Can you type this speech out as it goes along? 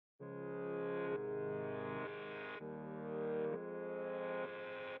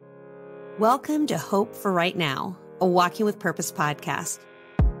Welcome to Hope for Right Now, a Walking with Purpose podcast.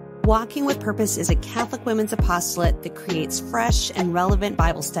 Walking with Purpose is a Catholic women's apostolate that creates fresh and relevant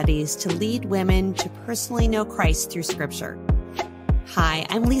Bible studies to lead women to personally know Christ through Scripture. Hi,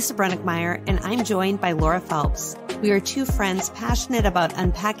 I'm Lisa Brennickmeyer, and I'm joined by Laura Phelps. We are two friends passionate about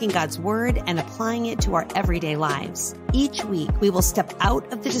unpacking God's Word and applying it to our everyday lives. Each week, we will step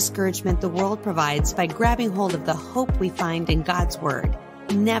out of the discouragement the world provides by grabbing hold of the hope we find in God's Word.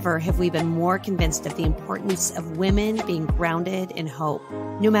 Never have we been more convinced of the importance of women being grounded in hope.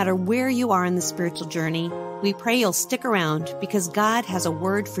 No matter where you are in the spiritual journey, we pray you'll stick around because God has a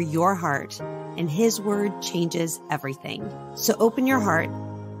word for your heart, and His word changes everything. So open your heart,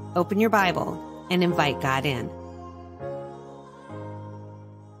 open your Bible, and invite God in.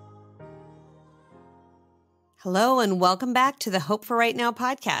 Hello, and welcome back to the Hope for Right Now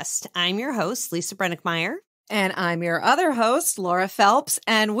podcast. I'm your host, Lisa Brennickmeyer. And I'm your other host, Laura Phelps,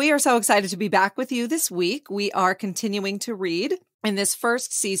 and we are so excited to be back with you this week. We are continuing to read in this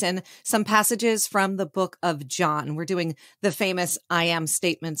first season some passages from the book of John. We're doing the famous I am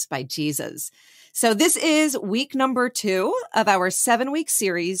statements by Jesus. So this is week number 2 of our 7-week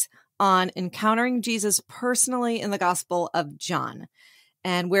series on encountering Jesus personally in the Gospel of John.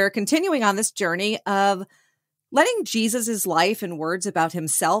 And we're continuing on this journey of letting Jesus's life and words about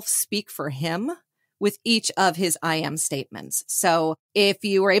himself speak for him with each of his I am statements. So if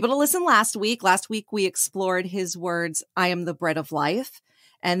you were able to listen last week we explored his words, I am the bread of life.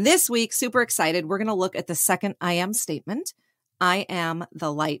 And this week, super excited, we're going to look at the second I am statement, I am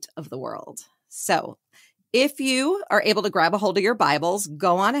the light of the world. So if you are able to grab a hold of your Bibles,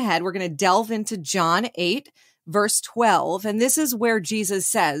 go on ahead. We're going to delve into John 8, verse 12. And this is where Jesus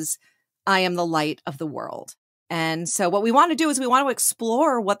says, I am the light of the world. And so what we want to do is we want to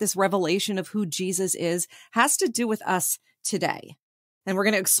explore what this revelation of who Jesus is has to do with us today. And we're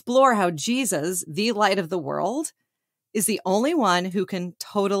going to explore how Jesus, the light of the world, is the only one who can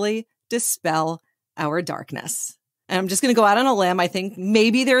totally dispel our darkness. And I'm just going to go out on a limb. I think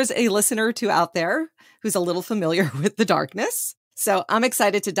maybe there's a listener or two out there who's a little familiar with the darkness. So I'm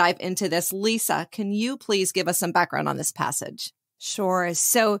excited to dive into this. Lisa, can you please give us some background on this passage? Sure.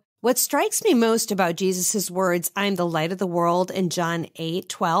 So what strikes me most about Jesus' words, I'm the light of the world in John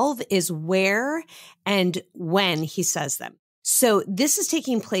 8:12 is where and when he says them. So this is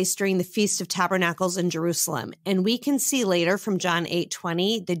taking place during the Feast of Tabernacles in Jerusalem. And we can see later from John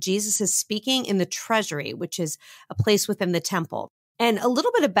 8:20 that Jesus is speaking in the treasury, which is a place within the temple. And a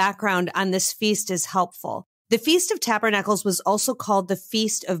little bit of background on this feast is helpful. The Feast of Tabernacles was also called the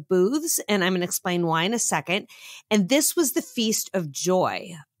Feast of Booths, and I'm going to explain why in a second. And this was the feast of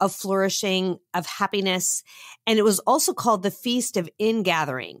joy, of flourishing, of happiness. And it was also called the Feast of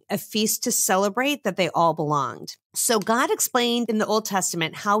Ingathering, a feast to celebrate that they all belonged. So God explained in the Old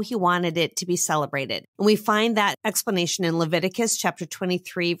Testament how he wanted it to be celebrated. And we find that explanation in Leviticus chapter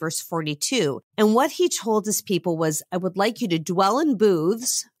 23, verse 42. And what he told his people was, I would like you to dwell in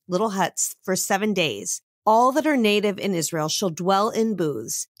booths, little huts, for 7 days. All that are native in Israel shall dwell in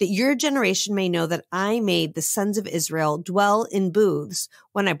booths, that your generation may know that I made the sons of Israel dwell in booths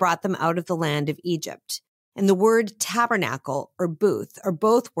when I brought them out of the land of Egypt. And the word tabernacle or booth are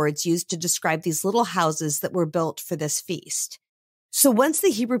both words used to describe these little houses that were built for this feast. So once the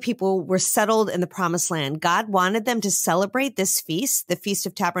Hebrew people were settled in the Promised Land, God wanted them to celebrate this feast, the Feast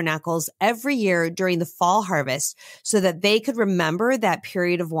of Tabernacles, every year during the fall harvest so that they could remember that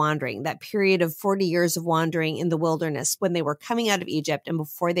period of wandering, that period of 40 years of wandering in the wilderness when they were coming out of Egypt and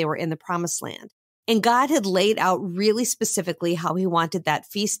before they were in the Promised Land. And God had laid out really specifically how he wanted that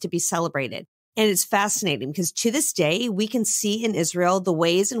feast to be celebrated. And it's fascinating because to this day, we can see in Israel the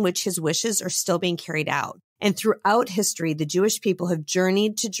ways in which his wishes are still being carried out. And throughout history, the Jewish people have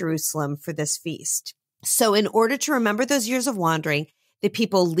journeyed to Jerusalem for this feast. So in order to remember those years of wandering, the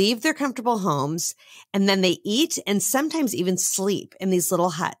people leave their comfortable homes and then they eat and sometimes even sleep in these little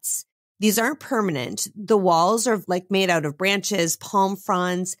huts. These aren't permanent. The walls are made out of branches, palm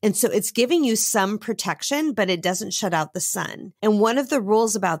fronds. And so it's giving you some protection, but it doesn't shut out the sun. And one of the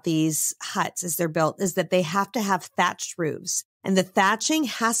rules about these huts as they're built is that they have to have thatched roofs. And the thatching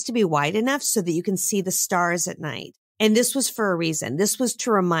has to be wide enough so that you can see the stars at night. And this was for a reason. This was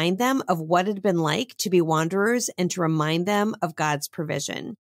to remind them of what it had been like to be wanderers and to remind them of God's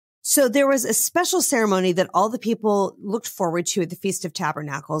provision. So there was a special ceremony that all the people looked forward to at the Feast of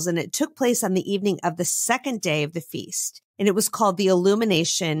Tabernacles, and it took place on the evening of the second day of the feast. And it was called the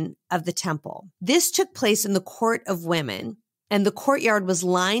illumination of the temple. This took place in the court of women. And the courtyard was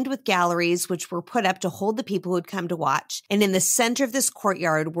lined with galleries, which were put up to hold the people who had come to watch. And in the center of this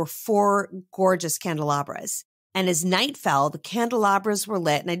courtyard were 4 gorgeous candelabras. And as night fell, the candelabras were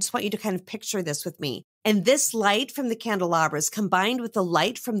lit. And I just want you to kind of picture this with me. And this light from the candelabras combined with the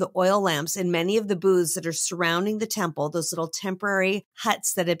light from the oil lamps in many of the booths that are surrounding the temple, those little temporary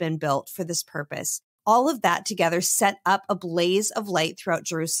huts that had been built for this purpose, all of that together set up a blaze of light throughout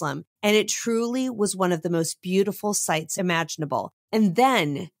Jerusalem. And it truly was one of the most beautiful sights imaginable. And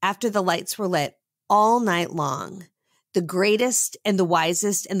then after the lights were lit all night long, the greatest and the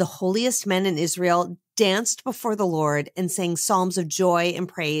wisest and the holiest men in Israel danced before the Lord and sang psalms of joy and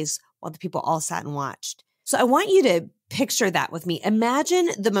praise while the people all sat and watched. So I want you to picture that with me. Imagine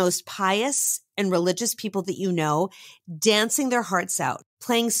the most pious and religious people that you know dancing their hearts out,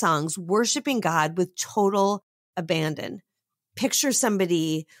 playing songs, worshiping God with total abandon. Picture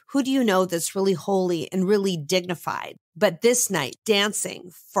somebody, who do you know that's really holy and really dignified, but this night dancing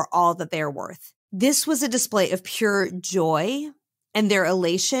for all that they are worth. This was a display of pure joy, and their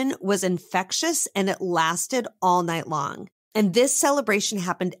elation was infectious, and it lasted all night long. And this celebration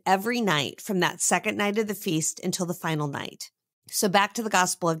happened every night from that second night of the feast until the final night. So back to the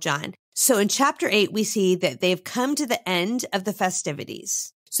Gospel of John. So in chapter 8, we see that they've come to the end of the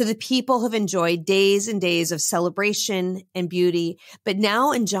festivities. So the people have enjoyed days and days of celebration and beauty. But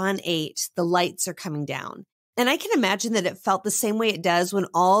now in John 8, the lights are coming down. And I can imagine that it felt the same way it does when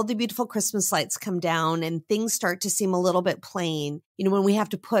all the beautiful Christmas lights come down and things start to seem a little bit plain, when we have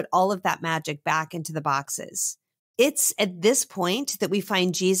to put all of that magic back into the boxes. It's at this point that we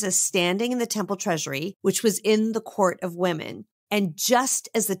find Jesus standing in the temple treasury, which was in the court of women. And just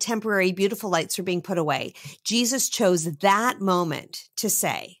as the temporary beautiful lights were being put away, Jesus chose that moment to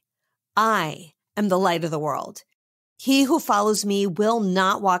say, I am the light of the world. He who follows me will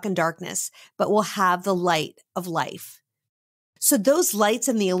not walk in darkness, but will have the light of life. So those lights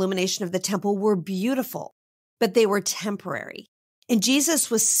in the illumination of the temple were beautiful, but they were temporary. And Jesus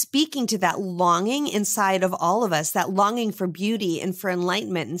was speaking to that longing inside of all of us, that longing for beauty and for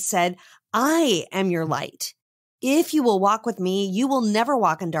enlightenment, and said, I am your light. If you will walk with me, you will never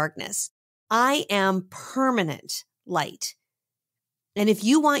walk in darkness. I am permanent light. And if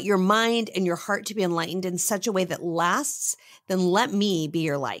you want your mind and your heart to be enlightened in such a way that lasts, then let me be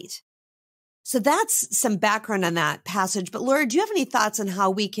your light. So that's some background on that passage. But Laura, do you have any thoughts on how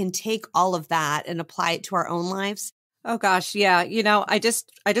we can take all of that and apply it to our own lives? Oh gosh, yeah. I just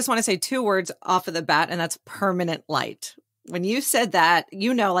want to say two words off of the bat, and that's permanent light. When you said that,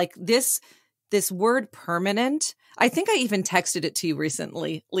 like this word permanent, I think I even texted it to you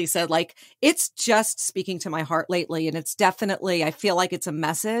recently, Lisa, like it's just speaking to my heart lately. And it's definitely, I feel like it's a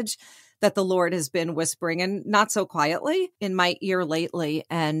message that the Lord has been whispering, and not so quietly, in my ear lately.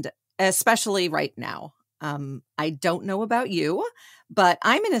 And especially right now. I don't know about you, but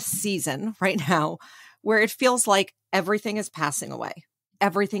I'm in a season right now where it feels like everything is passing away.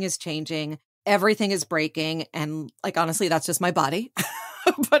 Everything is changing. Everything is breaking. And like, honestly, that's just my body.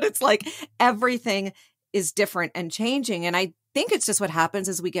 But it's like everything is different and changing. And I think it's just what happens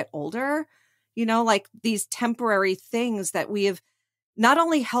as we get older, like these temporary things that we have not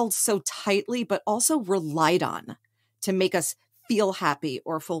only held so tightly, but also relied on to make us feel happy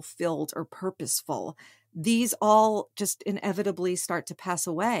or fulfilled or purposeful. These all just inevitably start to pass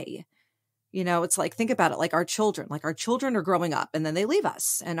away. It's like, think about it, like our children are growing up and then they leave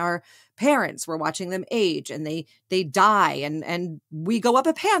us, and our parents, we're watching them age and they die and we go up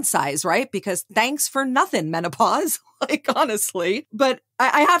a pant size, right? Because thanks for nothing, menopause, like honestly. But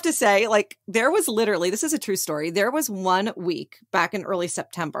I have to say, like there was literally, this is a true story. There was 1 week back in early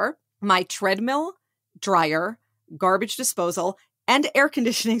September, my treadmill, dryer, garbage disposal, and air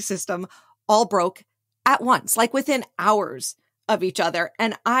conditioning system all broke at once, like within hours of each other.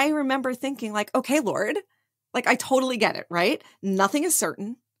 And I remember thinking like, okay, Lord, like I totally get it, right? Nothing is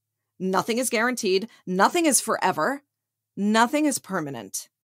certain. Nothing is guaranteed. Nothing is forever. Nothing is permanent.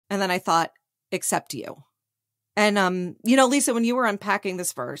 And then I thought, except you. And, Lisa, when you were unpacking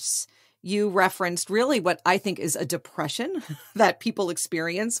this verse, you referenced really what I think is a depression that people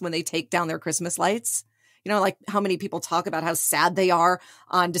experience when they take down their Christmas lights. Like how many people talk about how sad they are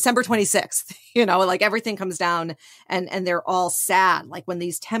on December 26th, like everything comes down and they're all sad. Like when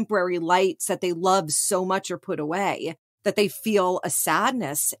these temporary lights that they love so much are put away, that they feel a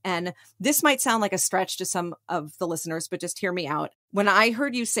sadness. And this might sound like a stretch to some of the listeners, but just hear me out. When I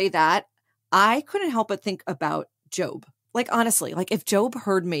heard you say that, I couldn't help but think about Job. Like, honestly, like if Job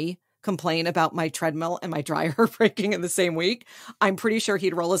heard me complain about my treadmill and my dryer breaking in the same week, I'm pretty sure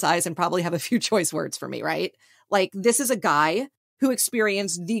he'd roll his eyes and probably have a few choice words for me, right? Like this is a guy who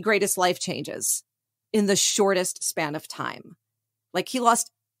experienced the greatest life changes in the shortest span of time. Like he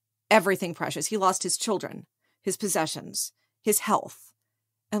lost everything precious. He lost his children, his possessions, his health.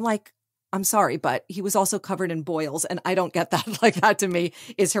 And like I'm sorry, but he was also covered in boils. And I don't get that. Like, that to me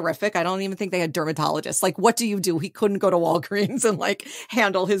is horrific. I don't even think they had dermatologists. Like, what do you do? He couldn't go to Walgreens and like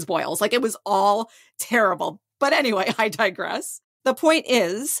handle his boils. Like, it was all terrible. But anyway, I digress. The point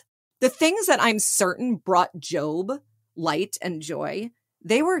is, the things that I'm certain brought Job light and joy,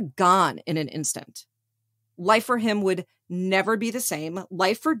 they were gone in an instant. Life for him would never be the same.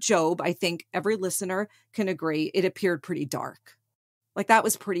 Life for Job, I think every listener can agree, it appeared pretty dark. Like, that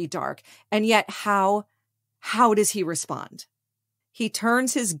was pretty dark. And yet how does he respond? He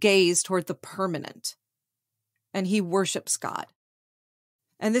turns his gaze toward the permanent and he worships God.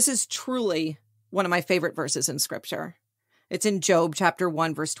 And this is truly one of my favorite verses in scripture. It's in Job chapter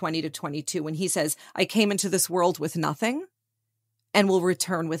 1, verse 20 to 22, when he says, I came into this world with nothing and will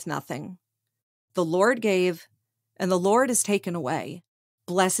return with nothing. The Lord gave and the Lord is taken away.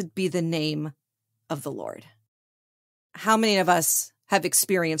 Blessed be the name of the Lord. How many of us have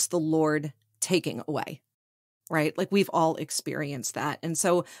experienced the Lord taking away, right? Like, we've all experienced that. And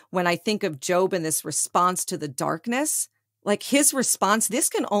so when I think of Job and this response to the darkness, like his response, this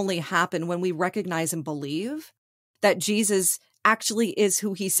can only happen when we recognize and believe that Jesus actually is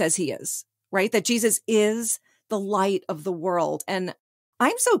who he says he is, right? That Jesus is the light of the world. And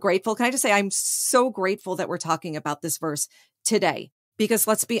I'm so grateful. Can I just say, I'm so grateful that we're talking about this verse today, because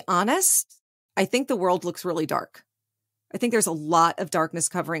let's be honest, I think the world looks really dark. I think there's a lot of darkness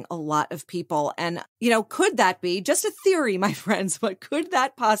covering a lot of people. And, could that be just a theory, my friends, but could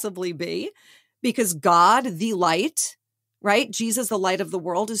that possibly be because God, the light, right? Jesus, the light of the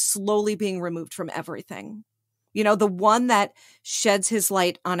world, is slowly being removed from everything. The one that sheds his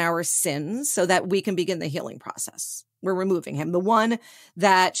light on our sins so that we can begin the healing process. We're removing him. The one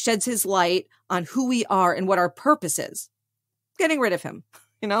that sheds his light on who we are and what our purpose is. Getting rid of him,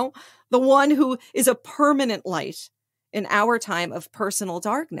 the one who is a permanent light in our time of personal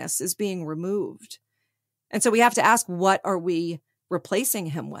darkness is being removed. And so we have to ask, what are we replacing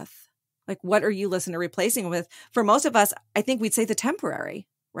him with? Like, what are you, listener, replacing him with? For most of us, I think we'd say the temporary,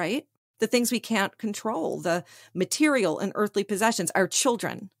 right? The things we can't control, the material and earthly possessions, our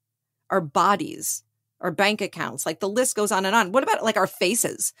children, our bodies, our bank accounts, like the list goes on and on. What about like our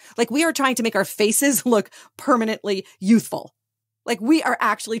faces? Like, we are trying to make our faces look permanently youthful. Like, we are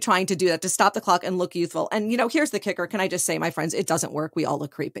actually trying to do that, to stop the clock and look youthful. And, here's the kicker. Can I just say, my friends, it doesn't work. We all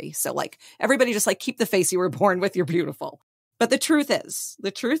look creepy. So like, everybody just like keep the face you were born with. You're beautiful. But the truth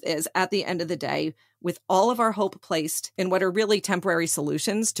is at the end of the day, with all of our hope placed in what are really temporary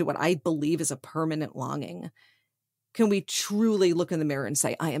solutions to what I believe is a permanent longing, can we truly look in the mirror and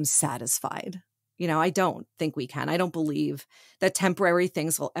say, I am satisfied? I don't think we can. I don't believe that temporary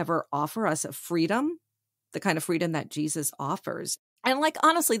things will ever offer us a freedom, the kind of freedom that Jesus offers. And like,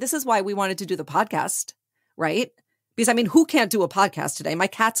 honestly, this is why we wanted to do the podcast, right? Because who can't do a podcast today? My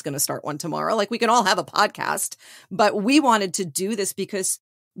cat's going to start one tomorrow. Like, we can all have a podcast, but we wanted to do this because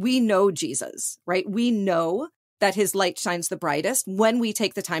we know Jesus, right? We know that his light shines the brightest when we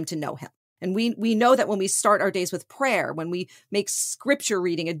take the time to know him. And we know that when we start our days with prayer, when we make scripture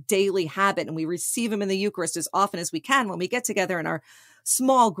reading a daily habit and we receive him in the Eucharist as often as we can, when we get together in our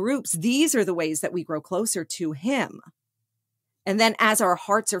small groups, these are the ways that we grow closer to him. And then as our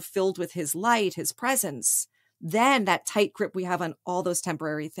hearts are filled with his light, his presence, then that tight grip we have on all those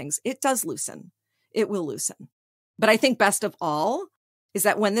temporary things, it does loosen. It will loosen. But I think best of all is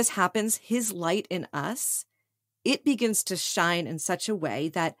that when this happens, his light in us, it begins to shine in such a way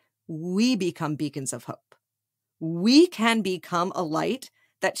that we become beacons of hope. We can become a light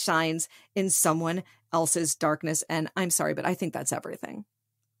that shines in someone else's darkness. And I'm sorry, but I think that's everything.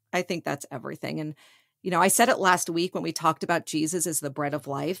 I think that's everything. And, I said it last week when we talked about Jesus as the bread of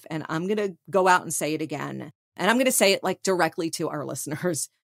life, and I'm going to go out and say it again. And I'm going to say it like directly to our listeners.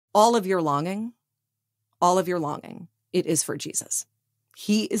 All of your longing, it is for Jesus.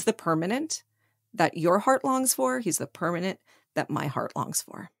 He is the permanent that your heart longs for. He's the permanent that my heart longs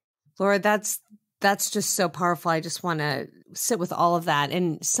for. Laura, that's just so powerful. I just want to sit with all of that.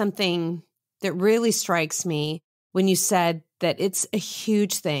 And something that really strikes me when you said that it's a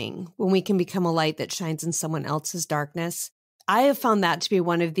huge thing when we can become a light that shines in someone else's darkness. I have found that to be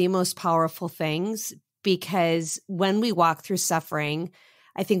one of the most powerful things, because when we walk through suffering,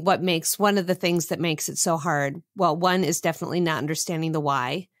 I think one of the things that makes it so hard, well, one is definitely not understanding the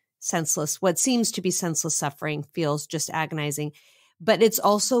why. What seems to be senseless suffering feels just agonizing. But it's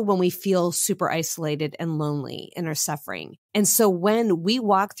also when we feel super isolated and lonely in our suffering. And so when we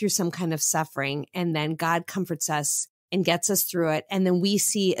walk through some kind of suffering and then God comforts us and gets us through it, and then we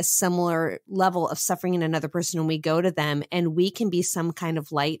see a similar level of suffering in another person and we go to them and we can be some kind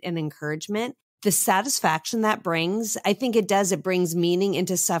of light and encouragement, the satisfaction that brings, I think it does. It brings meaning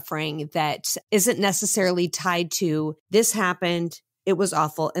into suffering that isn't necessarily tied to this happened, it was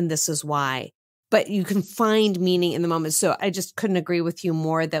awful, and this is why. But you can find meaning in the moment. So I just couldn't agree with you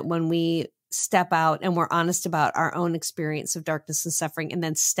more that when we step out and we're honest about our own experience of darkness and suffering and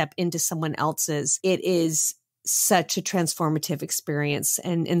then step into someone else's, it is such a transformative experience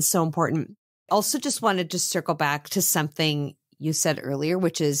and so important. Also just wanted to circle back to something you said earlier,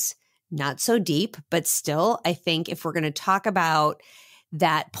 which is not so deep, but still, I think if we're going to talk about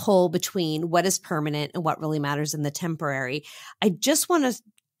that pull between what is permanent and what really matters in the temporary, I just want to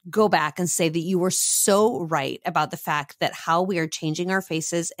go back and say that you were so right about the fact that how we are changing our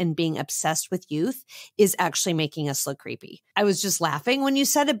faces and being obsessed with youth is actually making us look creepy. I was just laughing when you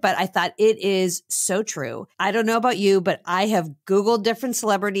said it, but I thought it is so true. I don't know about you, but I have Googled different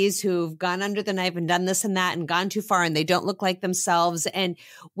celebrities who've gone under the knife and done this and that and gone too far and they don't look like themselves. And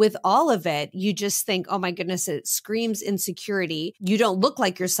with all of it, you just think, oh my goodness, it screams insecurity. You don't look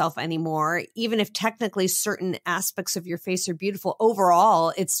like yourself anymore. Even if technically certain aspects of your face are beautiful,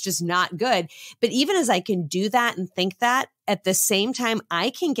 overall, it's just not good. But even as I can do that and think that, at the same time, I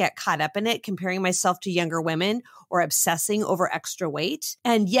can get caught up in it, comparing myself to younger women or obsessing over extra weight.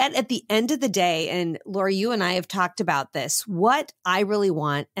 And yet at the end of the day, and Laura, you and I have talked about this, what I really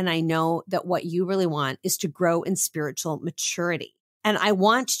want, and I know that what you really want, is to grow in spiritual maturity. And I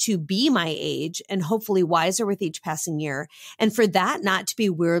want to be my age and hopefully wiser with each passing year. And for that not to be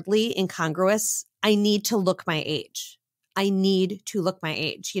weirdly incongruous, I need to look my age. I need to look my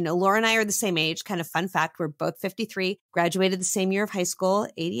age. You know, Laura and I are the same age. Kind of fun fact, we're both 53, graduated the same year of high school,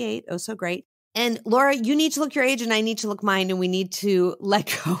 88. Oh, so great. And Laura, you need to look your age and I need to look mine. And we need to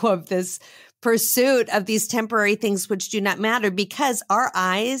let go of this pursuit of these temporary things which do not matter, because our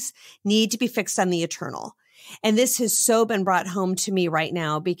eyes need to be fixed on the eternal. And this has so been brought home to me right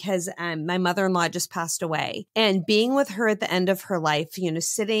now because my mother-in-law just passed away, and being with her at the end of her life, you know,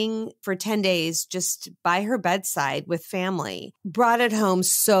 sitting for 10 days just by her bedside with family brought it home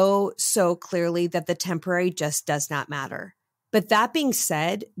so clearly that the temporary just does not matter. But that being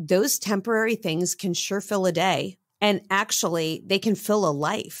said, those temporary things can sure fill a day, and actually they can fill a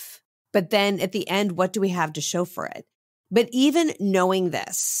life. But then at the end, what do we have to show for it? But even knowing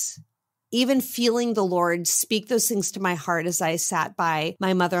this, even feeling the Lord speak those things to my heart as I sat by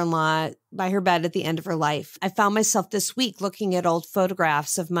my mother-in-law by her bed at the end of her life, I found myself this week looking at old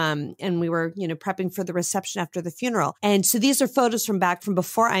photographs of Mom, and we were, you know, prepping for the reception after the funeral. And so these are photos from back from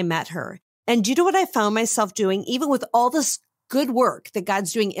before I met her. And do you know what I found myself doing, even with all this good work that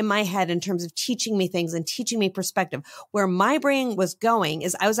God's doing in my head in terms of teaching me things and teaching me perspective? Where my brain was going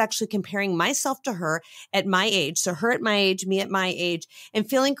is I was actually comparing myself to her at my age. So her at my age, me at my age, and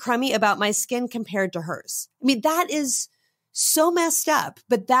feeling crummy about my skin compared to hers. I mean, that is so messed up,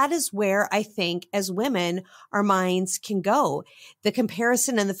 but that is where I think as women, our minds can go. The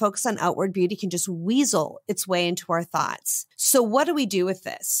comparison and the focus on outward beauty can just weasel its way into our thoughts. So what do we do with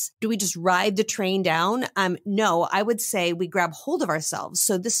this? Do we just ride the train down? No, I would say we grab hold of ourselves.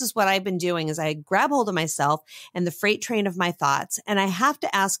 So this is what I've been doing is I grab hold of myself and the freight train of my thoughts. And I have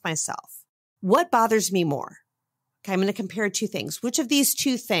to ask myself, what bothers me more? Okay, I'm going to compare two things. Which of these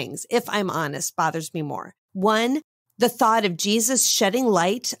two things, if I'm honest, bothers me more? One, the thought of Jesus shedding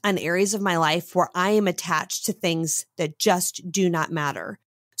light on areas of my life where I am attached to things that just do not matter.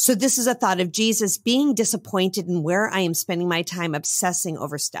 So this is a thought of Jesus being disappointed in where I am spending my time obsessing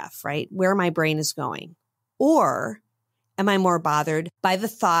over stuff, right? Where my brain is going. Or am I more bothered by the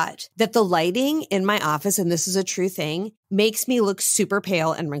thought that the lighting in my office, and this is a true thing, makes me look super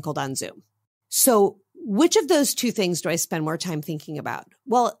pale and wrinkled on Zoom? So which of those two things do I spend more time thinking about?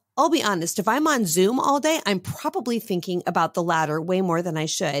 Well, I'll be honest, if I'm on Zoom all day, I'm probably thinking about the latter way more than I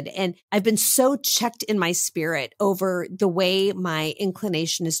should. And I've been so checked in my spirit over the way my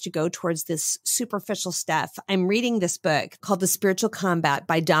inclination is to go towards this superficial stuff. I'm reading this book called The Spiritual Combat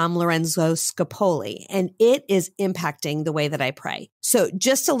by Dom Lorenzo Scopoli, and it is impacting the way that I pray. So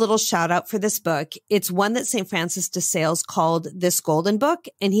just a little shout out for this book. It's one that St. Francis de Sales called This Golden Book,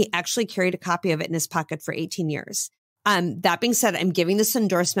 and he actually carried a copy of it in his pocket for 18 years. That being said, I'm giving this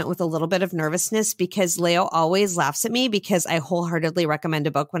endorsement with a little bit of nervousness because Leo always laughs at me because I wholeheartedly recommend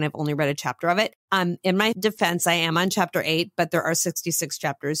a book when I've only read a chapter of it. In my defense, I am on chapter 8, but there are 66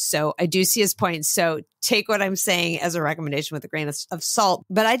 chapters. So I do see his point. So take what I'm saying as a recommendation with a grain of salt.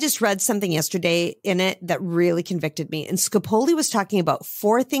 But I just read something yesterday in it that really convicted me. And Scopoli was talking about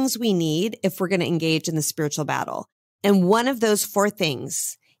 4 things we need if we're going to engage in the spiritual battle. And one of those 4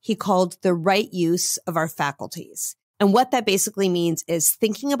 things he called the right use of our faculties. And what that basically means is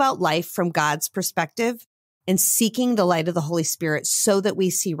thinking about life from God's perspective and seeking the light of the Holy Spirit so that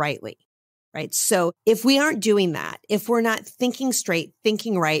we see rightly. right? So if we aren't doing that, if we're not thinking straight,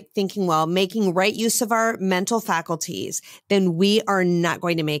 thinking right, thinking well, making right use of our mental faculties, then we are not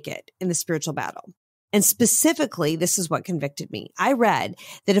going to make it in the spiritual battle. And specifically, this is what convicted me. I read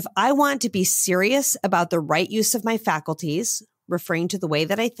that if I want to be serious about the right use of my faculties, referring to the way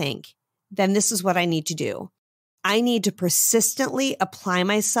that I think, then this is what I need to do. I need to persistently apply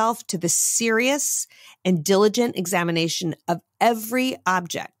myself to the serious and diligent examination of every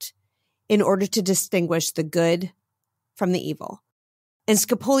object in order to distinguish the good from the evil. And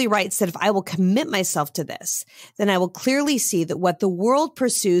Scapoli writes that if I will commit myself to this, then I will clearly see that what the world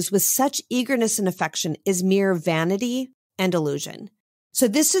pursues with such eagerness and affection is mere vanity and illusion. So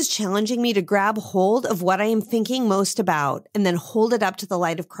this is challenging me to grab hold of what I am thinking most about and then hold it up to the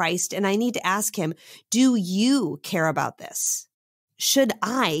light of Christ. And I need to ask him, do you care about this? Should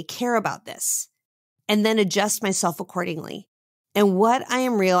I care about this? And then adjust myself accordingly. And what I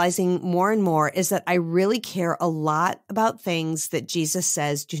am realizing more and more is that I really care a lot about things that Jesus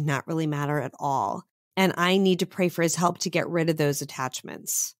says do not really matter at all. And I need to pray for his help to get rid of those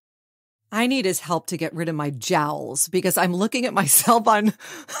attachments. I need his help to get rid of my jowls because I'm looking at myself on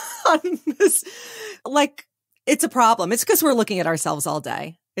this, like, it's a problem. It's because we're looking at ourselves all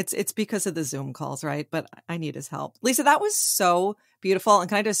day. It's because of the Zoom calls, right? But I need his help. Lisa, that was so beautiful. And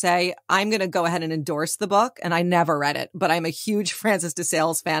can I just say, I'm going to go ahead and endorse the book. And I never read it, but I'm a huge Francis de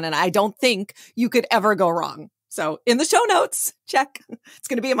Sales fan. And I don't think you could ever go wrong. So in the show notes, check. It's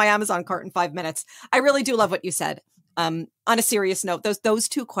going to be in my Amazon cart in 5 minutes. I really do love what you said. On a serious note, those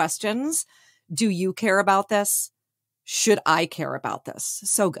two questions, do you care about this? Should I care about this?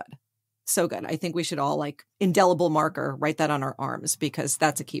 So good. So good. I think we should all, like, indelible marker, write that on our arms because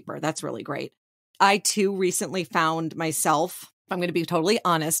that's a keeper. That's really great. I too recently found myself, if I'm going to be totally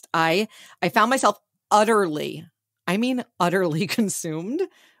honest, I found myself utterly consumed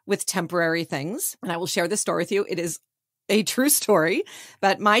with temporary things. And I will share this story with you. It is a true story,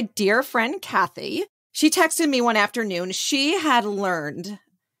 but my dear friend Kathy, she texted me one afternoon. She had learned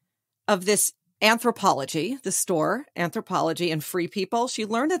of this Anthropology, the store, Anthropology and Free People. She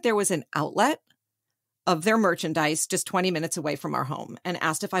learned that there was an outlet of their merchandise just 20 minutes away from our home and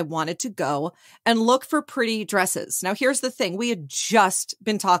asked if I wanted to go and look for pretty dresses. Now, here's the thing. We had just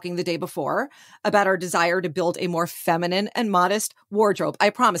been talking the day before about our desire to build a more feminine and modest wardrobe. I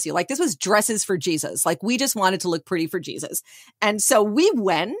promise you, like, this was dresses for Jesus. Like, we just wanted to look pretty for Jesus. And so we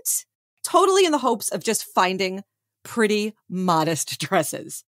went totally in the hopes of just finding pretty modest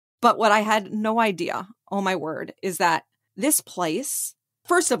dresses. But what I had no idea, oh my word, is that this place,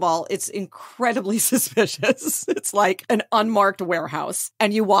 first of all, it's incredibly suspicious. It's like an unmarked warehouse.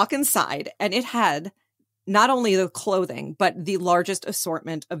 And you walk inside and it had not only the clothing, but the largest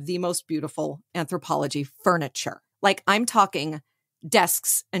assortment of the most beautiful Anthropology furniture. Like, I'm talking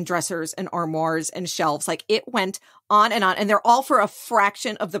desks and dressers and armoires and shelves. Like, it went on. And they're all for a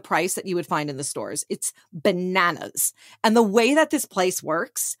fraction of the price that you would find in the stores. It's bananas. And the way that this place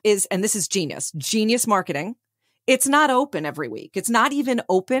works is, and this is genius marketing. It's not open every week. It's not even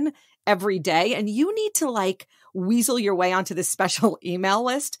open every day. And you need to, like, weasel your way onto this special email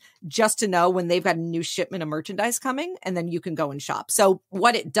list just to know when they've got a new shipment of merchandise coming, and then you can go and shop. So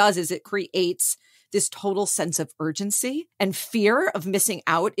what it does is it creates this total sense of urgency and fear of missing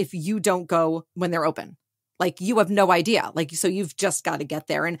out if you don't go when they're open. Like, you have no idea. Like, so you've just got to get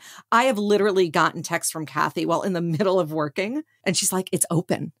there. And I have literally gotten texts from Kathy while in the middle of working, and she's like, it's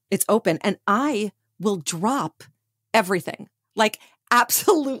open. It's open. And I will drop everything, like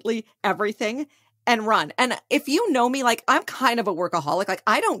absolutely everything, and run. And if you know me, like, I'm kind of a workaholic. Like,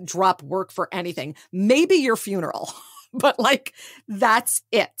 I don't drop work for anything, maybe your funeral, but like, that's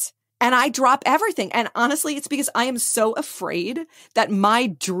it. And I drop everything. And honestly, it's because I am so afraid that my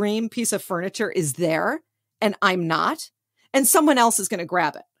dream piece of furniture is there and I'm not, and someone else is going to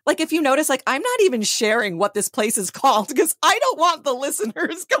grab it. Like, if you notice, like, I'm not even sharing what this place is called because I don't want the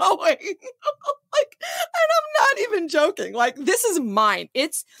listeners going. Like, and I'm not even joking. Like, this is mine.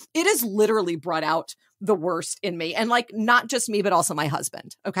 It has literally brought out the worst in me. And, like, not just me, but also my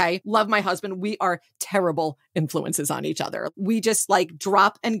husband. Okay. Love my husband. We are terrible influences on each other. We just, like,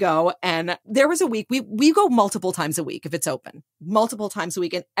 drop and go. And there was a week, we go multiple times a week if it's open, multiple times a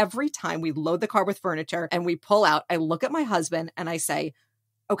week. And every time we load the car with furniture and we pull out, I look at my husband and I say,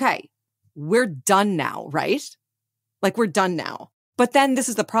 okay, we're done now, right? Like, we're done now. But then this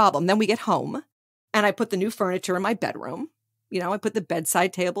is the problem. Then we get home and I put the new furniture in my bedroom. You know, I put the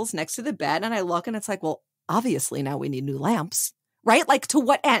bedside tables next to the bed and I look and it's like, well, obviously now we need new lamps, right? Like, to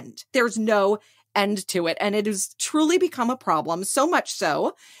what end? There's no end to it. And it has truly become a problem, so much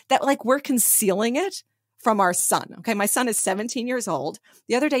so that, like, we're concealing it from our son. Okay. My son is 17 years old.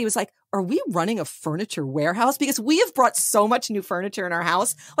 The other day he was like, are we running a furniture warehouse? Because we have brought so much new furniture in our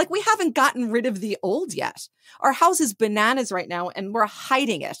house. Like we haven't gotten rid of the old yet. Our house is bananas right now and we're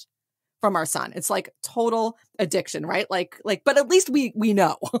hiding it from our son. It's like total addiction, right? But at least we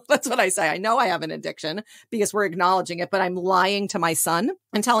know. That's what I say. I know I have an addiction because we're acknowledging it, but I'm lying to my son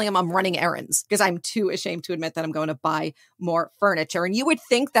and telling him I'm running errands because I'm too ashamed to admit that I'm going to buy more furniture. And you would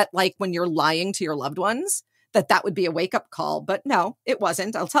think that like when you're lying to your loved ones, that would be a wake up call, but no, it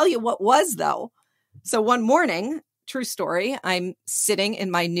wasn't. I'll tell you what was though. So one morning, true story, I'm sitting in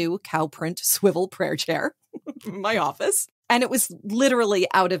my new cow print swivel prayer chair in my office. And it was literally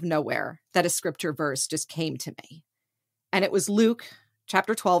out of nowhere that a scripture verse just came to me. And it was Luke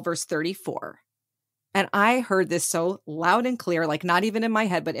chapter 12, verse 34. And I heard this so loud and clear, like not even in my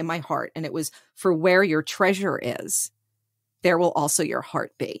head, but in my heart. And it was, for where your treasure is, there will also your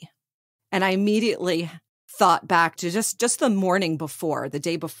heart be. And I immediately thought back to just the morning before, the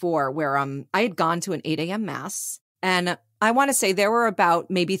day before, where I had gone to an 8 a.m. mass. And I want to say there were about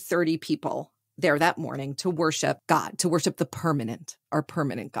maybe 30 people there that morning to worship God, to worship our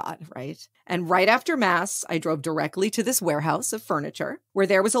permanent God, right? And right after mass, I drove directly to this warehouse of furniture where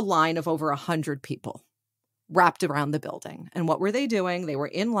there was a line of over 100 people wrapped around the building. And what were they doing? They were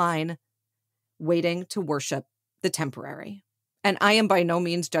in line waiting to worship the temporary. And I am by no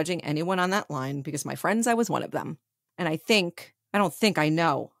means judging anyone on that line because my friends, I was one of them. And I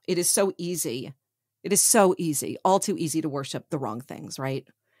know, it is so easy. It is so easy, all too easy to worship the wrong things, right?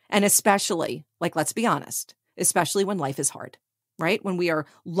 And especially, like, let's be honest, especially when life is hard, right? When we are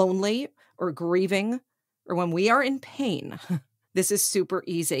lonely or grieving or when we are in pain, this is super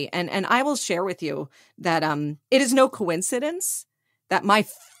easy. And I will share with you that it is no coincidence that my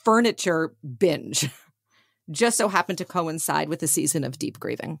furniture binge just so happened to coincide with the season of deep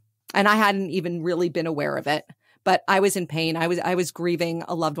grieving. And I hadn't even really been aware of it, but I was in pain. I was grieving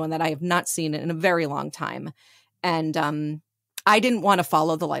a loved one that I have not seen in a very long time. And I didn't want to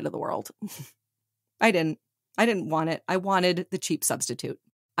follow the light of the world. I didn't want it. I wanted the cheap substitute.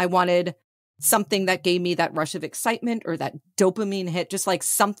 I wanted something that gave me that rush of excitement or that dopamine hit, just like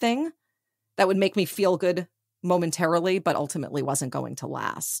something that would make me feel good momentarily, but ultimately wasn't going to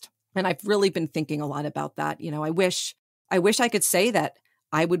last. And I've really been thinking a lot about that. You know, I wish I could say that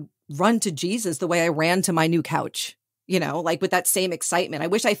I would run to Jesus the way I ran to my new couch. You know, like with that same excitement. I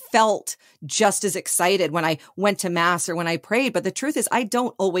wish I felt just as excited when I went to mass or when I prayed. But the truth is, I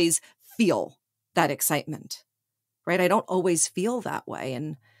don't always feel that excitement, right? I don't always feel that way.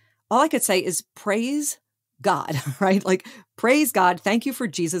 And all I could say is praise God, right? Like, praise God. Thank you for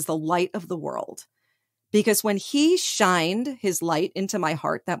Jesus, the light of the world. Because when he shined his light into my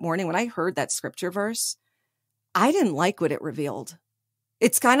heart that morning, when I heard that scripture verse, I didn't like what it revealed.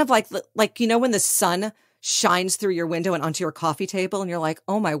 It's kind of like, you know, when the sun shines through your window and onto your coffee table and you're like,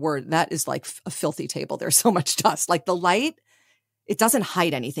 oh my word, that is like a filthy table. There's so much dust. Like the light, it doesn't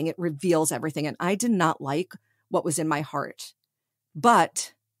hide anything. It reveals everything. And I did not like what was in my heart,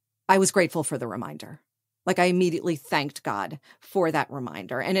 but I was grateful for the reminder. Like I immediately thanked God for that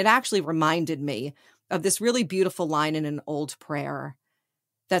reminder. And it actually reminded me of this really beautiful line in an old prayer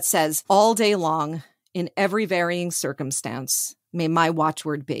that says, all day long, in every varying circumstance, may my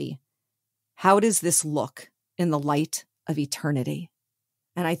watchword be, how does this look in the light of eternity?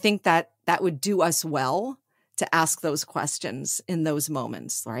 And I think that would do us well to ask those questions in those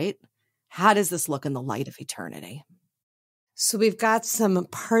moments, right? How does this look in the light of eternity? So we've got some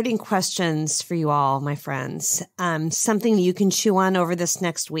parting questions for you all, my friends. Something you can chew on over this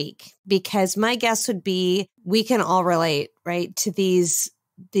next week, because my guess would be we can all relate, right, to these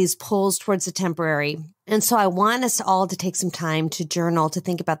pulls towards the temporary. And so I want us all to take some time to journal, to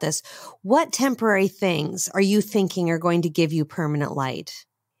think about this. What temporary things are you thinking are going to give you permanent light?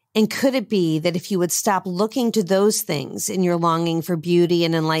 And could it be that if you would stop looking to those things in your longing for beauty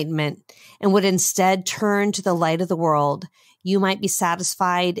and enlightenment and would instead turn to the light of the world, you might be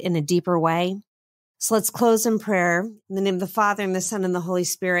satisfied in a deeper way? So let's close in prayer. In the name of the Father and the Son and the Holy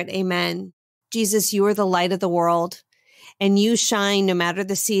Spirit. Amen. Jesus, you are the light of the world. And you shine no matter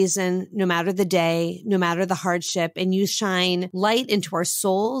the season, no matter the day, no matter the hardship. And you shine light into our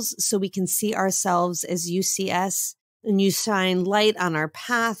souls so we can see ourselves as you see us. And you shine light on our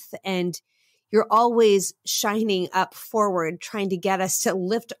path. And you're always shining up forward, trying to get us to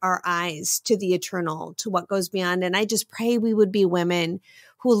lift our eyes to the eternal, to what goes beyond. And I just pray we would be women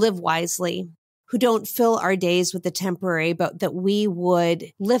who live wisely, who don't fill our days with the temporary, but that we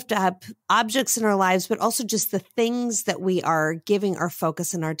would lift up objects in our lives, but also just the things that we are giving our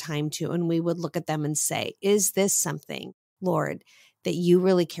focus and our time to. And we would look at them and say, is this something, Lord, that you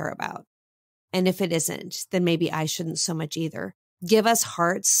really care about? And if it isn't, then maybe I shouldn't so much either. Give us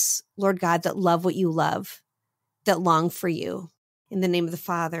hearts, Lord God, that love what you love, that long for you. In the name of the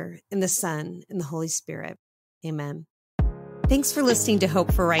Father, and the Son, and the Holy Spirit. Amen. Thanks for listening to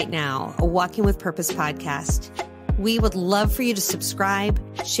Hope for Right Now, a Walking with Purpose podcast. We would love for you to subscribe,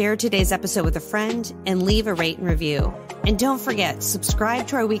 share today's episode with a friend, and leave a rate and review. And don't forget, subscribe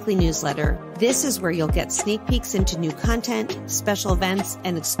to our weekly newsletter. This is where you'll get sneak peeks into new content, special events,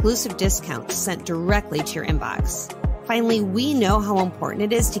 and exclusive discounts sent directly to your inbox. Finally, we know how important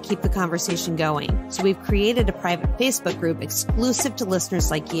it is to keep the conversation going, so we've created a private Facebook group exclusive to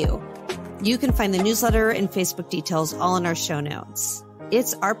listeners like you. You can find the newsletter and Facebook details all in our show notes.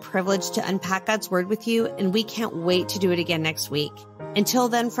 It's our privilege to unpack God's Word with you, and we can't wait to do it again next week. Until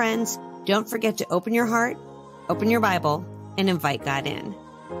then, friends, don't forget to open your heart, open your Bible, and invite God in.